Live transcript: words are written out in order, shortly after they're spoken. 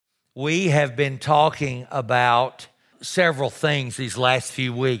We have been talking about several things these last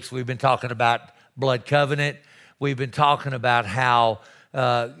few weeks. We've been talking about blood covenant. We've been talking about how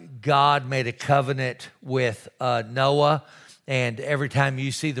God made a covenant with Noah. And every time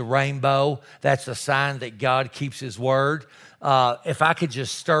you see the rainbow, that's a sign that God keeps his word. If I could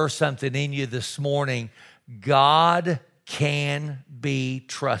just stir something in you this morning, God can be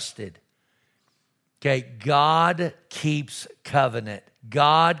trusted. Okay, God keeps covenant.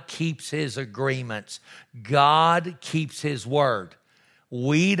 God keeps his agreements. God keeps his word.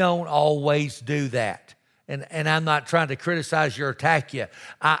 We don't always do that. And I'm not trying to criticize you or attack you.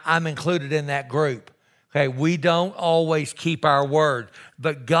 I'm included in that group. Okay, we don't always keep our word,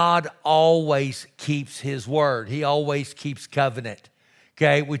 but God always keeps his word. He always keeps covenant.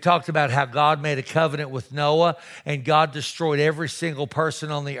 Okay, we talked about how God made a covenant with Noah and God destroyed every single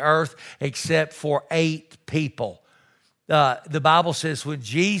person on the earth except for 8 people. The Bible says when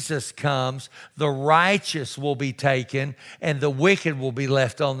Jesus comes, the righteous will be taken and the wicked will be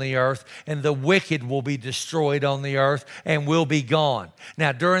left on the earth, and the wicked will be destroyed on the earth and will be gone.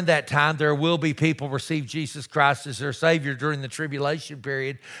 Now, during that time, there will be people receive Jesus Christ as their Savior during the tribulation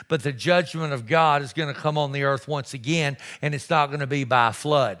period, but the judgment of God is going to come on the earth once again, and it's not going to be by a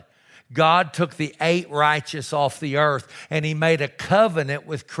flood. God took the 8 righteous off the earth and he made a covenant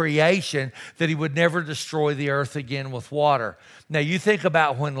with creation that he would never destroy the earth again with water. Now you think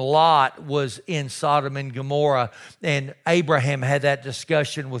about when Lot was in Sodom and Gomorrah and Abraham had that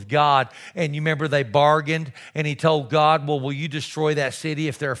discussion with God, and you remember they bargained and he told God, well, will you destroy that city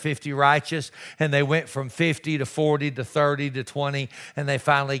if there are 50 righteous? And they went from 50 to 40 to 30 to 20 and they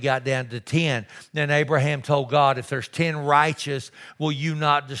finally got down to 10. Then Abraham told God, if there's 10 righteous, will you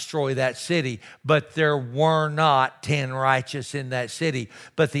not destroy that city? But there were not 10 righteous in that city.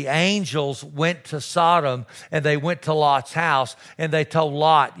 But the angels went to Sodom and they went to Lot's house and they told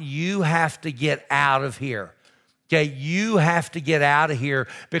Lot, you have to get out of here. Okay, you have to get out of here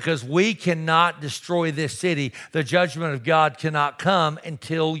because we cannot destroy this city. The judgment of God cannot come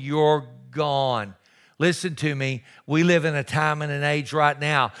until you're gone. Listen to me. We live in a time and an age right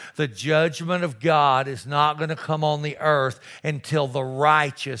now. The judgment of God is not going to come on the earth until the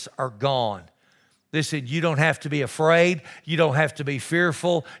righteous are gone. Listen, you don't have to be afraid. You don't have to be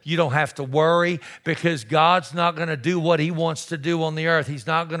fearful. You don't have to worry because God's not going to do what he wants to do on the earth. He's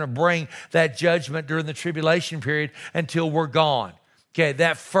not going to bring that judgment during the tribulation period until we're gone. Okay,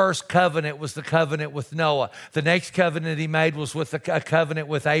 that first covenant was the covenant with Noah. The next covenant he made was with a covenant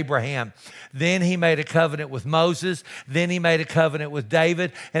with Abraham. Then he made a covenant with Moses. Then he made a covenant with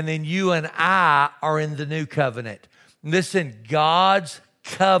David. And then you and I are in the new covenant. Listen, God's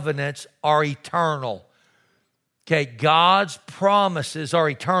covenants are eternal. Okay, God's promises are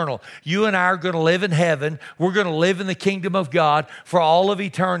eternal. You and I are going to live in heaven. We're going to live in the kingdom of God for all of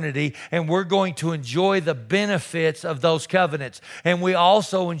eternity, and we're going to enjoy the benefits of those covenants. And we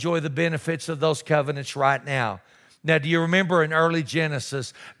also enjoy the benefits of those covenants right now. Now, do you remember in early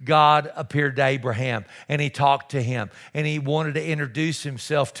Genesis, God appeared to Abraham and he talked to him and he wanted to introduce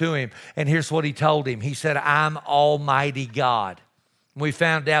himself to him. And here's what he told him. He said, I'm Almighty God. We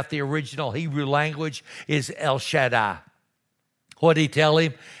found out the original Hebrew language is El Shaddai. What did he tell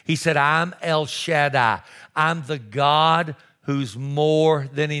him? He said, I'm El Shaddai. I'm the God who's more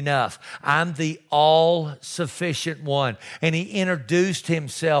than enough. I'm the all-sufficient one. And he introduced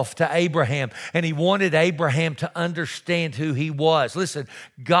himself to Abraham, and he wanted Abraham to understand who he was. Listen,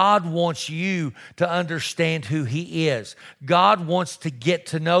 God wants you to understand who he is. God wants to get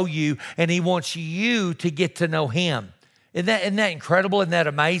to know you, and he wants you to get to know him. Isn't that incredible? Isn't that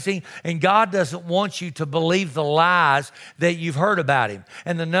amazing? And God doesn't want you to believe the lies that you've heard about him.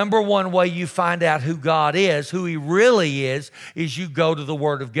 And the number one way you find out who God is, who he really is you go to the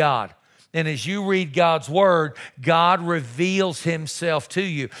Word of God. And as you read God's Word, God reveals himself to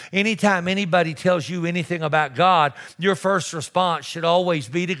you. Anytime anybody tells you anything about God, your first response should always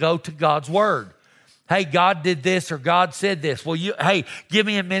be to go to God's Word. Hey, God did this or God said this. Well, hey, give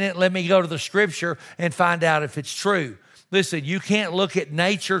me a minute. Let me go to the Scripture and find out if it's true. Listen, you can't look at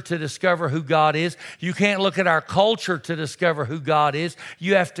nature to discover who God is. You can't look at our culture to discover who God is.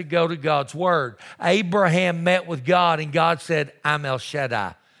 You have to go to God's Word. Abraham met with God and God said, I'm El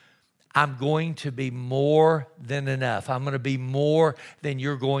Shaddai. I'm going to be more than enough. I'm going to be more than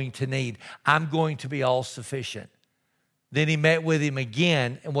you're going to need. I'm going to be all sufficient. Then he met with him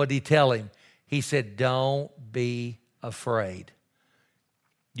again, and what did he tell him? He said, don't be afraid.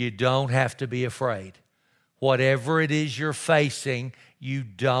 You don't have to be afraid. Whatever it is you're facing, you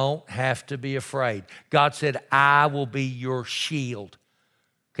don't have to be afraid. God said, I will be your shield.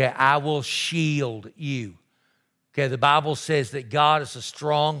 Okay, I will shield you. Okay, the Bible says that God is a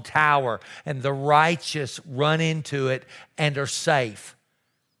strong tower and the righteous run into it and are safe.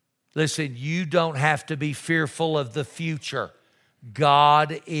 Listen, you don't have to be fearful of the future.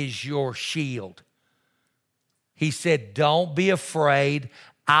 God is your shield. He said, don't be afraid.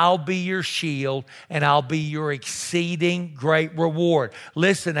 I'll be your shield and I'll be your exceeding great reward.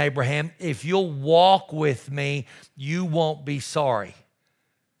 Listen, Abraham, if you'll walk with me, you won't be sorry.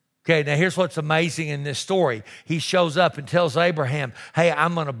 Okay, now here's what's amazing in this story. He shows up and tells Abraham, hey,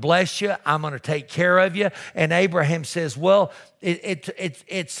 I'm going to bless you. I'm going to take care of you. And Abraham says, well,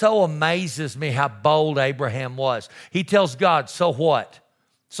 it so amazes me how bold Abraham was. He tells God, so what?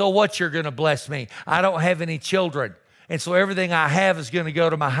 So what you're going to bless me? I don't have any children. And so everything I have is going to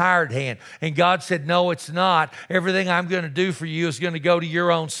go to my hired hand. And God said, no, it's not. Everything I'm going to do for you is going to go to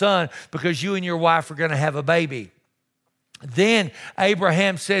your own son because you and your wife are going to have a baby. Then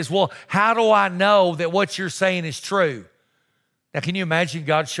Abraham says, well, how do I know that what you're saying is true? Now, can you imagine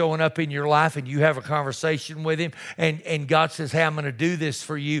God showing up in your life and you have a conversation with him and God says, hey, I'm going to do this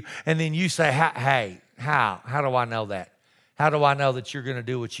for you. And then you say, hey, how? How do I know that? How do I know that you're going to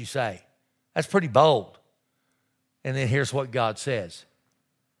do what you say? That's pretty bold. And then here's what God says.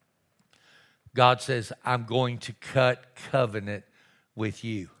 God says, I'm going to cut covenant with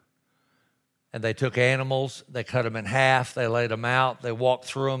you. And they took animals, they cut them in half, they laid them out, they walked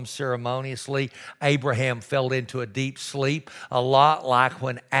through them ceremoniously. Abraham fell into a deep sleep, a lot like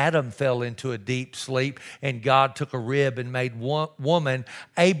when Adam fell into a deep sleep and God took a rib and made woman.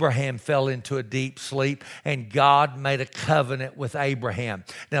 Abraham fell into a deep sleep and God made a covenant with Abraham.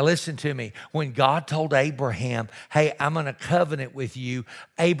 Now listen to me. When God told Abraham, hey, I'm going to covenant with you,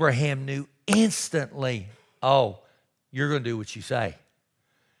 Abraham knew instantly, oh, you're going to do what you say.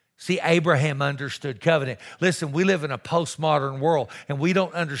 See, Abraham understood covenant. Listen, we live in a postmodern world, and we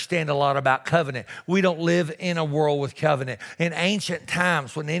don't understand a lot about covenant. We don't live in a world with covenant. In ancient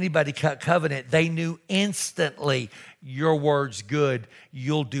times, when anybody cut covenant, they knew instantly, your word's good.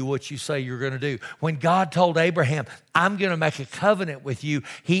 You'll do what you say you're going to do. When God told Abraham, I'm going to make a covenant with you,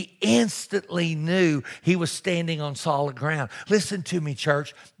 he instantly knew he was standing on solid ground. Listen to me,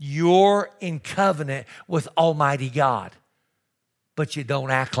 church. You're in covenant with Almighty God. But you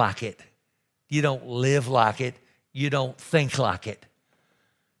don't act like it. You don't live like it. You don't think like it.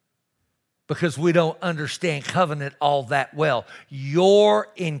 Because we don't understand covenant all that well. You're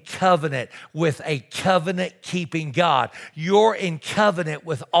in covenant with a covenant-keeping God. You're in covenant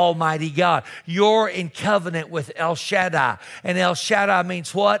with Almighty God. You're in covenant with El Shaddai. And El Shaddai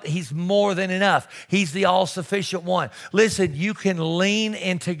means what? He's more than enough. He's the all-sufficient one. Listen, you can lean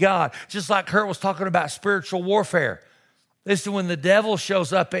into God. Just like Kurt was talking about spiritual warfare. Listen, when the devil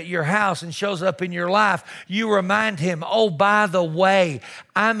shows up at your house and shows up in your life, you remind him, oh, by the way,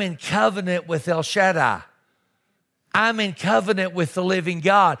 I'm in covenant with El Shaddai. I'm in covenant with the living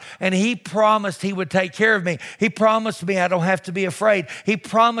God. And he promised he would take care of me. He promised me I don't have to be afraid. He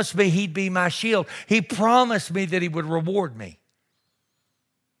promised me he'd be my shield. He promised me that he would reward me.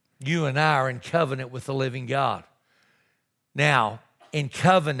 You and I are in covenant with the living God. Now, in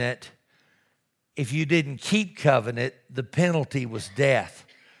covenant, if you didn't keep covenant, the penalty was death.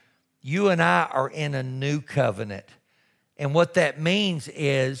 You and I are in a new covenant. And what that means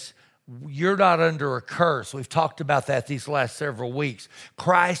is you're not under a curse. We've talked about that these last several weeks.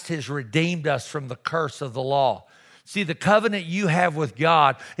 Christ has redeemed us from the curse of the law. See, the covenant you have with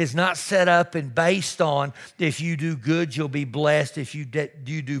God is not set up and based on if you do good, you'll be blessed. If you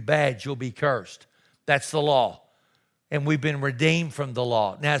do bad, you'll be cursed. That's the law. And we've been redeemed from the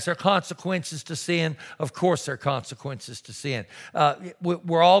law. Now, is there consequences to sin? Of course there are consequences to sin.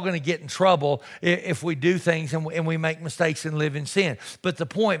 We're all going to get in trouble if we do things and we make mistakes and live in sin. But the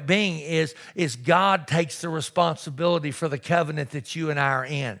point being is God takes the responsibility for the covenant that you and I are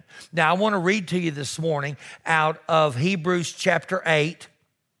in. Now, I want to read to you this morning out of Hebrews chapter 8.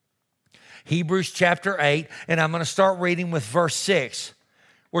 Hebrews chapter 8, and I'm going to start reading with verse 6.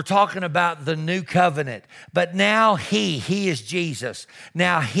 We're talking about the new covenant. But now he is Jesus.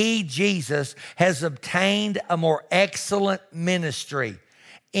 Now he, Jesus, has obtained a more excellent ministry,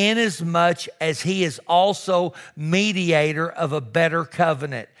 inasmuch as he is also mediator of a better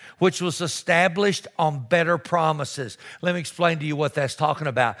covenant, which was established on better promises. Let me explain to you what that's talking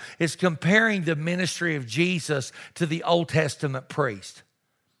about. It's comparing the ministry of Jesus to the Old Testament priest.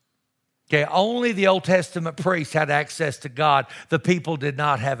 Okay, only the Old Testament priests had access to God. The people did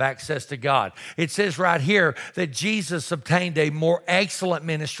not have access to God. It says right here that Jesus obtained a more excellent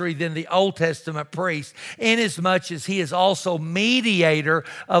ministry than the Old Testament priest, inasmuch as he is also mediator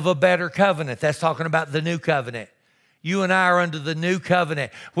of a better covenant. That's talking about the new covenant. You and I are under the new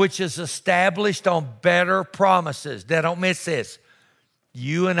covenant, which is established on better promises. Now, don't miss this.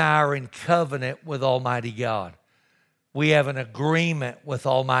 You and I are in covenant with Almighty God. We have an agreement with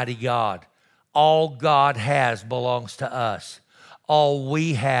Almighty God. All God has belongs to us. All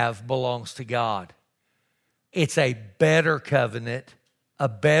we have belongs to God. It's a better covenant, a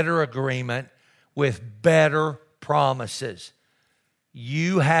better agreement with better promises.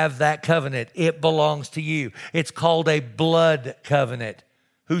 You have that covenant. It belongs to you. It's called a blood covenant.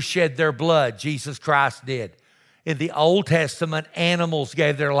 Who shed their blood? Jesus Christ did. In the Old Testament, animals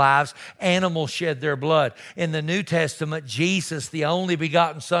gave their lives. Animals shed their blood. In the New Testament, Jesus, the only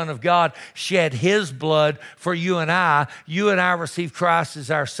begotten Son of God, shed his blood for you and I. You and I receive Christ as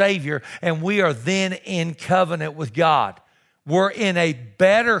our Savior, and we are then in covenant with God. We're in a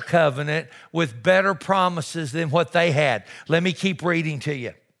better covenant with better promises than what they had. Let me keep reading to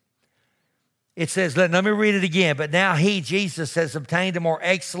you. It says, let me read it again. But now he, Jesus, has obtained a more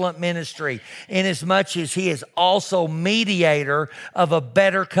excellent ministry, inasmuch as he is also mediator of a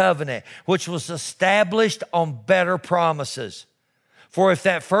better covenant, which was established on better promises. For if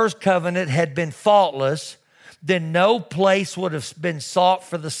that first covenant had been faultless, then no place would have been sought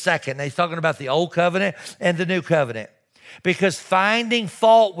for the second. Now he's talking about the old covenant and the new covenant. Because finding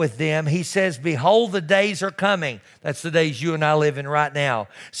fault with them, he says, behold, the days are coming. That's the days you and I live in right now,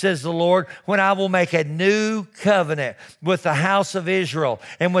 says the Lord, when I will make a new covenant with the house of Israel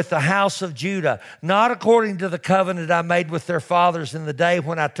and with the house of Judah, not according to the covenant I made with their fathers in the day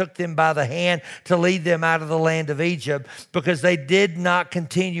when I took them by the hand to lead them out of the land of Egypt, because they did not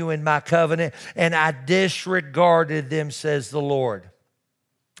continue in my covenant, and I disregarded them, says the Lord.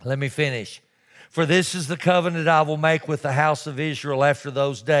 Let me finish. For this is the covenant I will make with the house of Israel after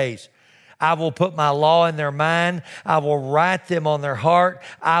those days. I will put my law in their mind. I will write them on their heart.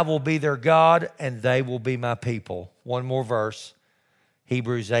 I will be their God, and they will be my people. One more verse,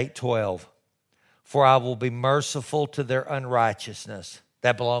 Hebrews 8:12. For I will be merciful to their unrighteousness.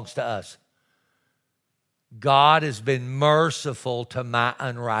 That belongs to us. God has been merciful to my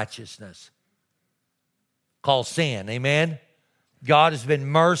unrighteousness. Called sin, amen? God has been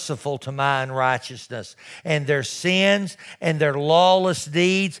merciful to my unrighteousness and their sins and their lawless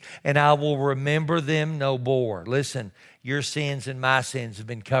deeds, and I will remember them no more. Listen, your sins and my sins have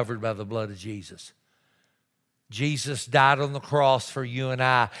been covered by the blood of Jesus. Jesus died on the cross for you and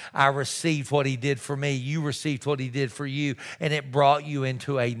I. I received what he did for me. You received what he did for you, and it brought you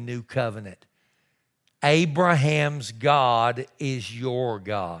into a new covenant. Abraham's God is your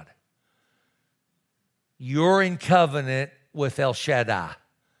God. You're in covenant with El Shaddai.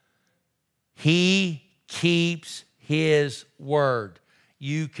 He keeps his word.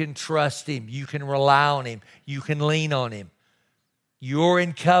 You can trust him. You can rely on him. You can lean on him. You're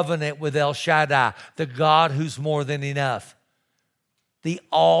in covenant with El Shaddai, the God who's more than enough, the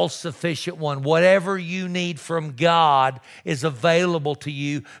all-sufficient one. Whatever you need from God is available to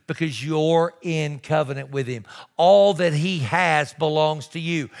you because you're in covenant with him. All that he has belongs to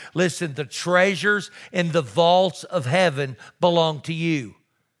you. Listen, the treasures in the vaults of heaven belong to you.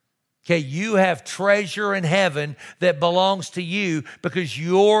 Okay, you have treasure in heaven that belongs to you because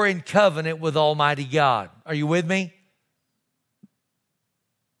you're in covenant with Almighty God. Are you with me?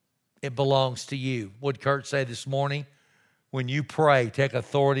 It belongs to you. What did Kurt say this morning? When you pray, take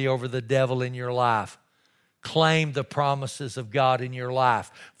authority over the devil in your life. Claim the promises of God in your life.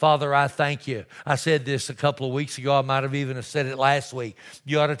 Father, I thank you. I said this a couple of weeks ago. I might have even said it last week.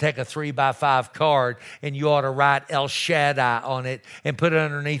 You ought to take a 3x5 card and you ought to write El Shaddai on it and put it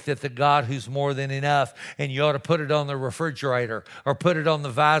underneath it, the God who's more than enough. And you ought to put it on the refrigerator or put it on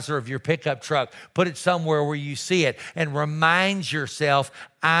the visor of your pickup truck. Put it somewhere where you see it and remind yourself,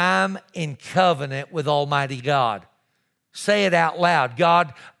 I'm in covenant with Almighty God. Say it out loud.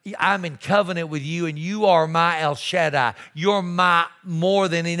 God, I'm in covenant with you, and you are my El Shaddai. You're my more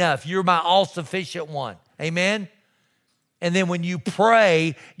than enough. You're my all-sufficient one. Amen? And then when you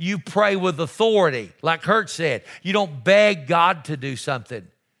pray with authority. Like Kurt said, you don't beg God to do something.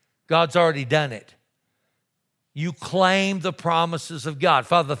 God's already done it. You claim the promises of God.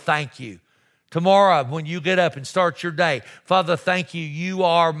 Father, thank you. Tomorrow, when you get up and start your day, Father, thank you. You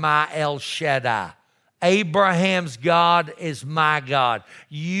are my El Shaddai. Abraham's God is my God.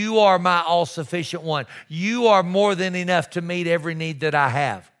 You are my all-sufficient one. You are more than enough to meet every need that I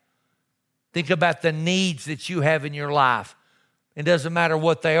have. Think about the needs that you have in your life. It doesn't matter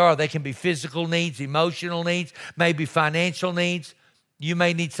what they are. They can be physical needs, emotional needs, maybe financial needs. You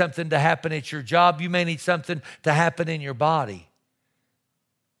may need something to happen at your job. You may need something to happen in your body.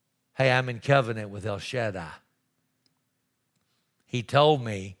 Hey, I'm in covenant with El Shaddai. He told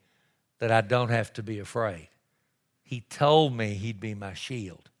me that I don't have to be afraid. He told me he'd be my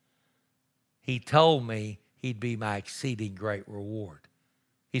shield. He told me he'd be my exceeding great reward.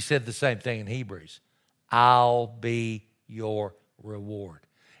 He said the same thing in Hebrews. I'll be your reward.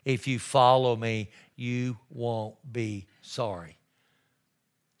 If you follow me, you won't be sorry.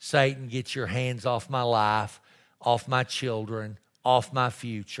 Satan, get your hands off my life, off my children, off my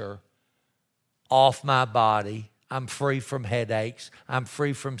future, off my body. I'm free from headaches. I'm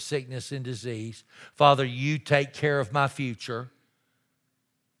free from sickness and disease. Father, you take care of my future.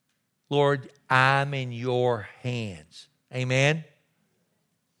 Lord, I'm in your hands. Amen.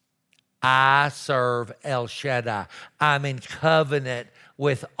 I serve El Shaddai. I'm in covenant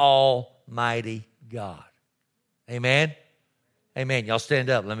with Almighty God. Amen. Amen. Y'all stand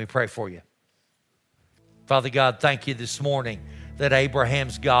up. Let me pray for you. Father God, thank you this morning that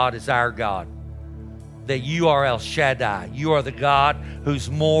Abraham's God is our God. That you are El Shaddai. You are the God who's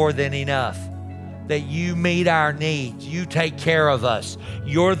more than enough. That you meet our needs. You take care of us.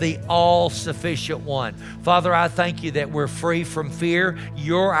 You're the all-sufficient one. Father, I thank you that we're free from fear.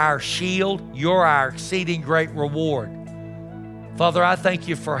 You're our shield. You're our exceeding great reward. Father, I thank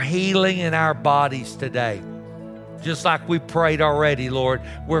you for healing in our bodies today. Just like we prayed already, Lord,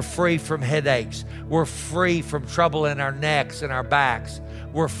 we're free from headaches. We're free from trouble in our necks and our backs.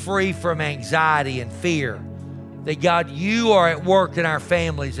 We're free from anxiety and fear. That God, you are at work in our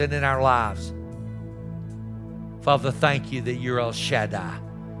families and in our lives. Father, thank you that you're El Shaddai.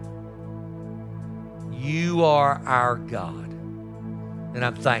 You are our God. And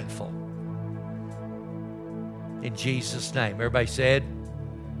I'm thankful. In Jesus' name. Everybody said,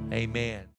 amen.